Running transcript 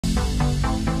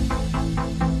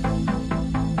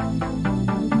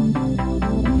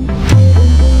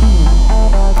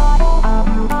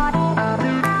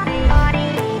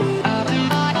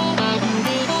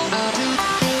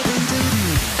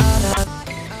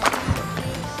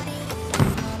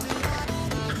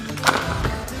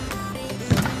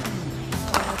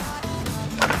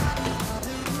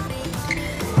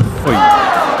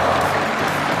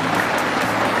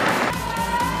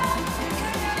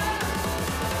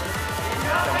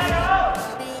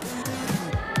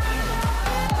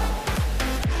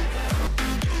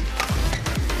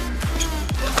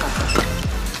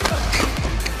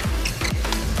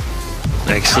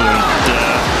Excellent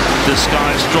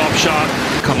disguised drop shot.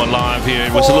 Come alive here.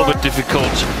 It was a little bit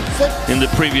difficult in the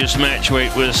previous match where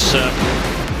it was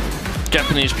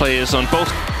Japanese players on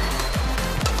both.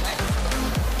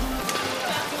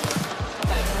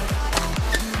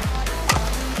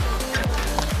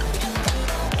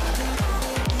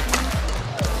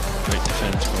 Great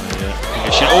defense by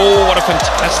Higashino. Oh, what a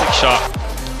fantastic shot.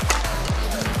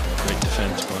 Great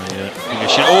defense by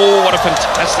Higashino. Oh, what a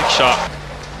fantastic shot.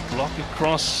 Block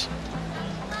across.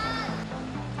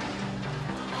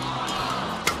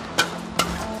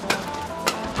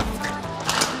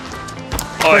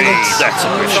 Oi, that's a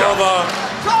good shot.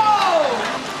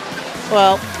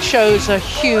 Well, shows a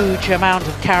huge amount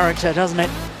of character, doesn't it?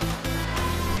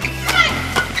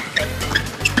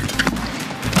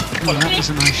 Oh, that was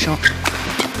a nice shot.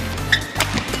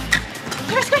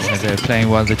 Yeah, they're playing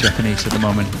well, the Japanese, at the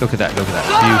moment. Look at that,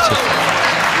 beautiful.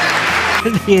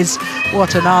 Here's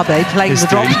Watanabe playing the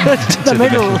drop to the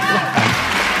middle.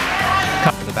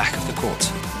 Come to the back of the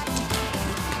court.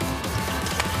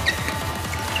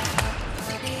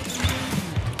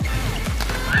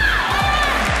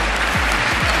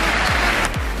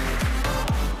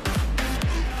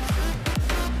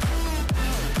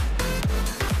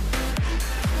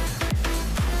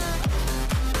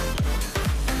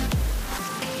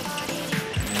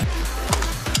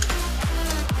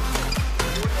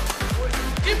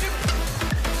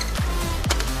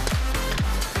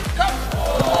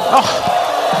 Oh!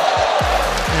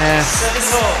 Yeah.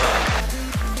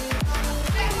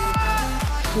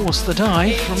 Force the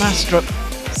dive from Astrup.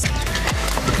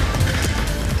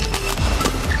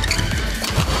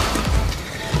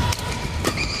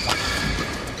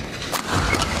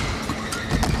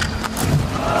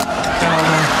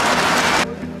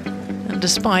 And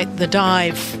despite the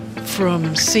dive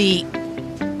from C,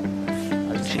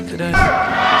 she could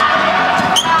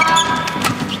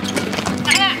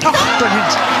Oh,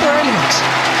 brilliant, brilliant.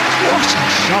 What a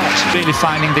shot. Really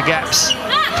finding the gaps.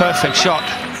 Perfect shot.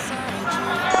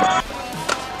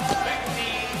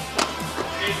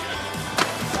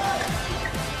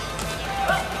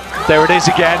 There it is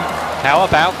again. How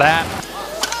about that?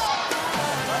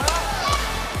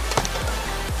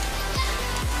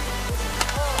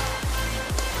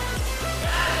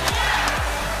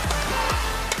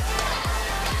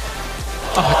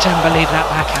 Oh, I don't believe that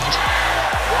backhand.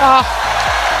 Oh.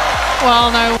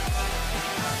 Well, no.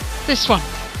 This one.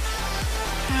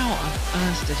 How on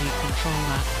earth did he control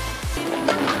that?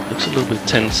 Looks a little bit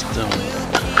tense though.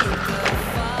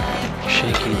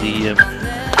 Shaking the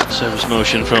service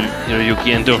motion from Hiroyuki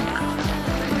Endo.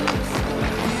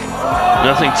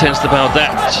 Nothing tensed about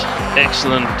that.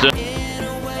 Excellent.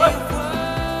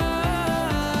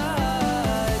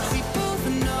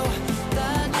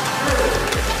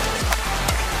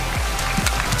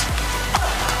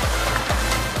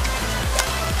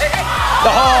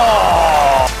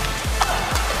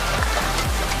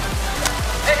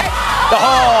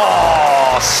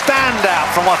 Oh, standout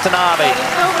from Watanabe.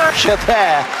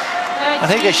 There. I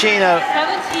think Higashino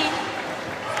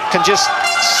can just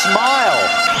smile.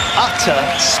 Utter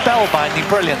spellbinding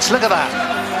brilliance. Look at that.